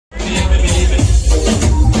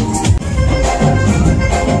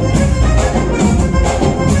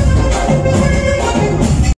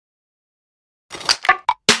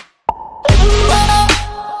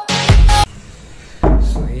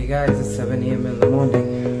a.m. in the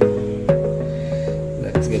morning.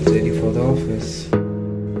 Let's get ready for the office.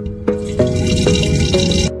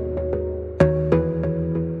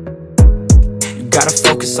 You gotta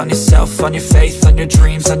focus on yourself, on your faith, on your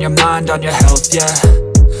dreams, on your mind, on your health, yeah.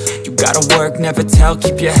 You gotta work, never tell,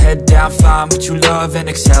 keep your head down, find what you love and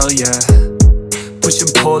excel, yeah. Push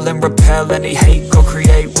and pull and repel any hate, go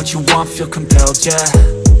create what you want, feel compelled, yeah.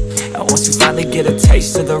 And once you finally get a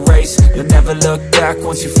taste of the race, you'll never look back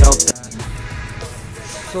once you felt that.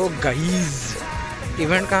 So guys,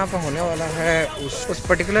 event कहाँ पर होने वाला है उस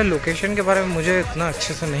particular location के बारे में मुझे इतना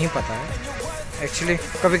अच्छे से नहीं पता है। एक्चुअली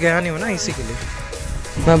कभी गया नहीं हूँ ना, इसी के लिए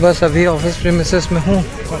मैं बस अभी ऑफिस प्रीमिसेस में हूँ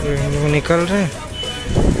और निकल रहे हैं।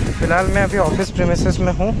 फ़िलहाल मैं अभी ऑफिस प्रीमिसेस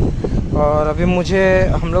में हूँ और अभी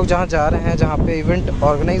हम लोग जहाँ जा रहे हैं, जहाँ पे इवेंट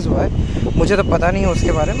ऑर्गेनाइज हुआ है, मुझे तो पता नहीं है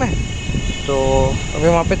उसके बारे में। तो अभी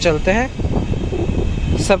वहाँ पे चलते हैं,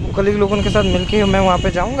 सब कलीग लोगों के साथ मिलके मैं वहाँ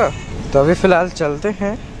पे जाऊँगा। तो अभी फ़िलहाल चलते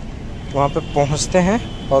हैं, वहाँ पे पहुँचते हैं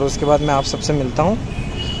और उसके बाद मैं आप सबसे मिलता हूँ।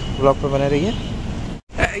 ब्लॉग पे बने रहिए।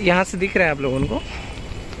 यहाँ से दिख रहा है आप लोगों को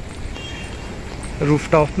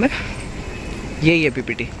रूफटॉप में, यही है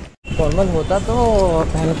पीपीटी। फॉर्मल होता तो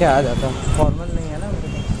पहन के आ जाता, फॉर्मल नहीं है ना।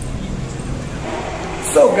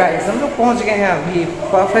 सो गाइस, हम लोग पहुँच गए हैं अभी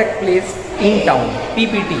perfect place in town,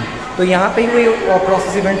 PPT. तो यहाँ पे ही कोई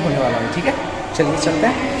प्रोसेस इवेंट होने वाला है, ठीक है। चलिए चलते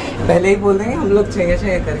हैं। पहले ही बोल देंगे हम लोग छः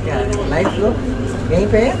करके आए हैं। लाइफ लोग यहीं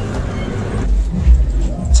पे है।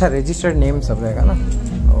 अच्छा, रजिस्टर्ड नेम सब रहेगा ना।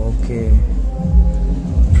 ओके,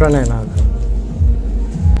 प्रणय नाग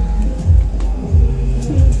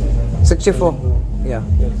 64 या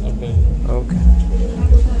ओके।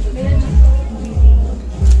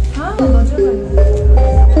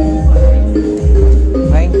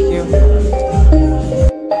 Thank you.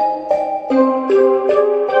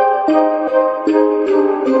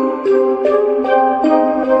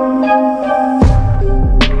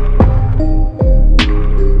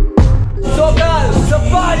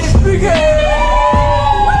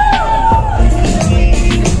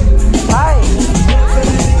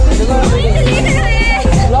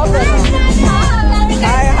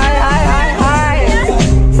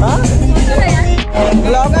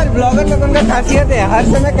 ब्लॉगर में उनका खासियत है, हर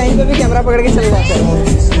समय कहीं पे भी कैमरा पकड़ के चले जाते हैं।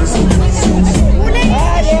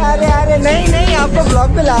 अरे अरे अरे नहीं, आपको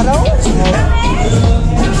ब्लॉग पे ला रहा हूँ।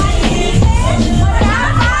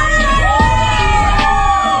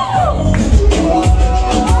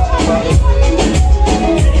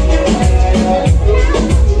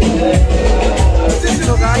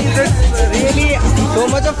 So guys, it's really so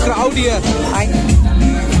much of crowd here.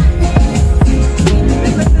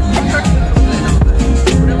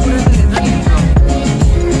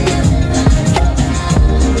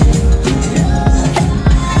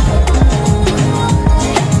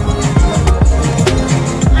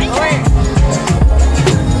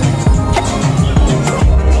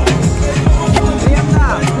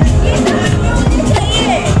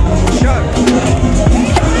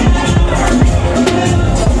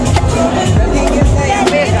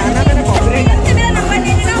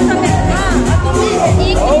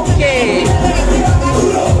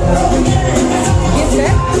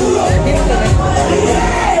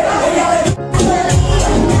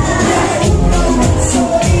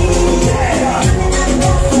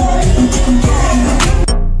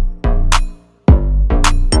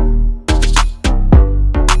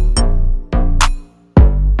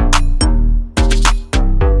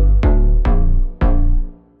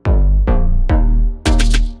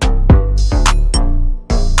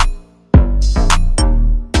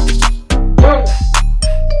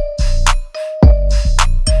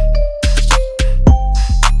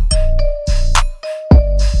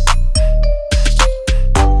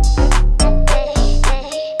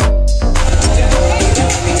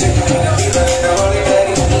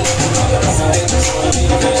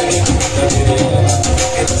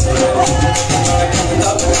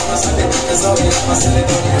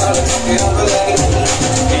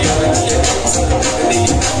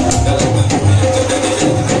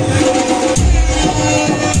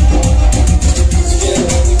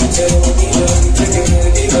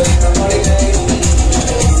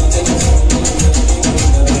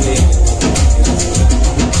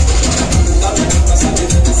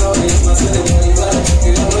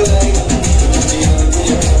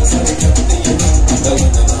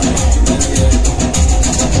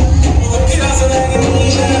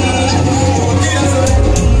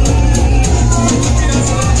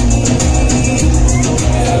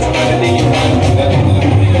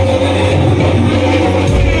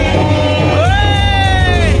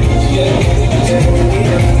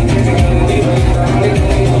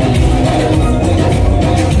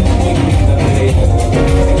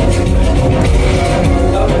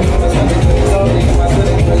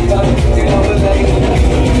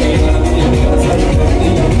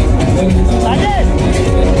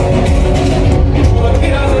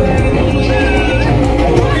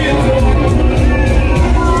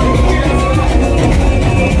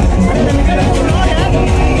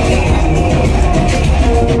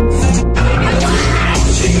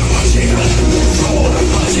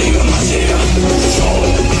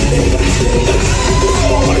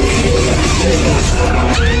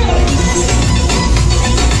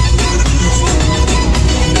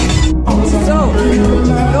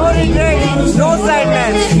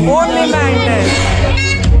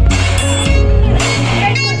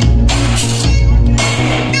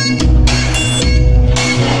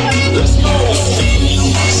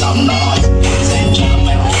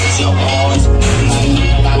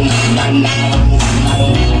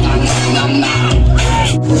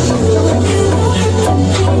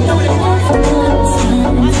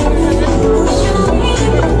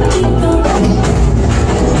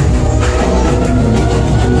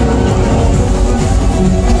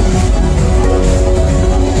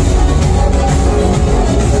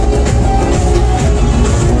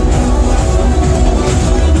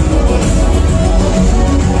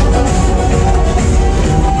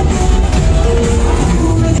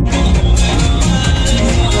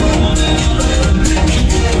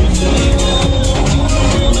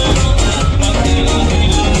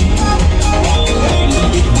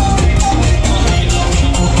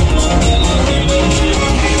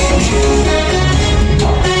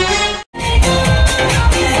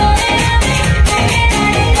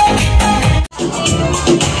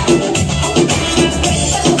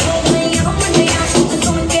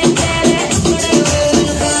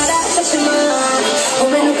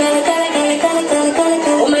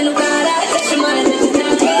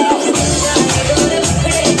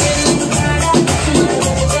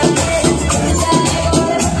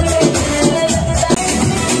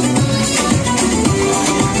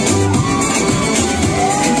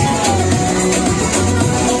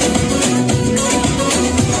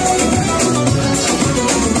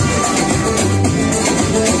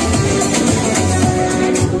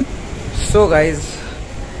 So guys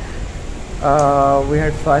we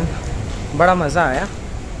had fun, बड़ा मज़ा आया।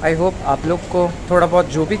 आई होप आप लोग को थोड़ा बहुत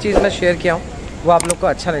जो भी चीज़ मैं शेयर किया हूँ वो आप लोग को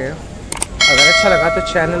अच्छा लगेगा। अगर अच्छा लगा तो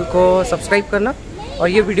चैनल को सब्सक्राइब करना और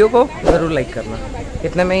ये वीडियो को ज़रूर लाइक करना।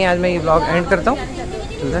 इतने में ही आज मैं ये व्लॉग एंड करता हूँ।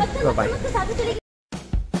 Bye bye.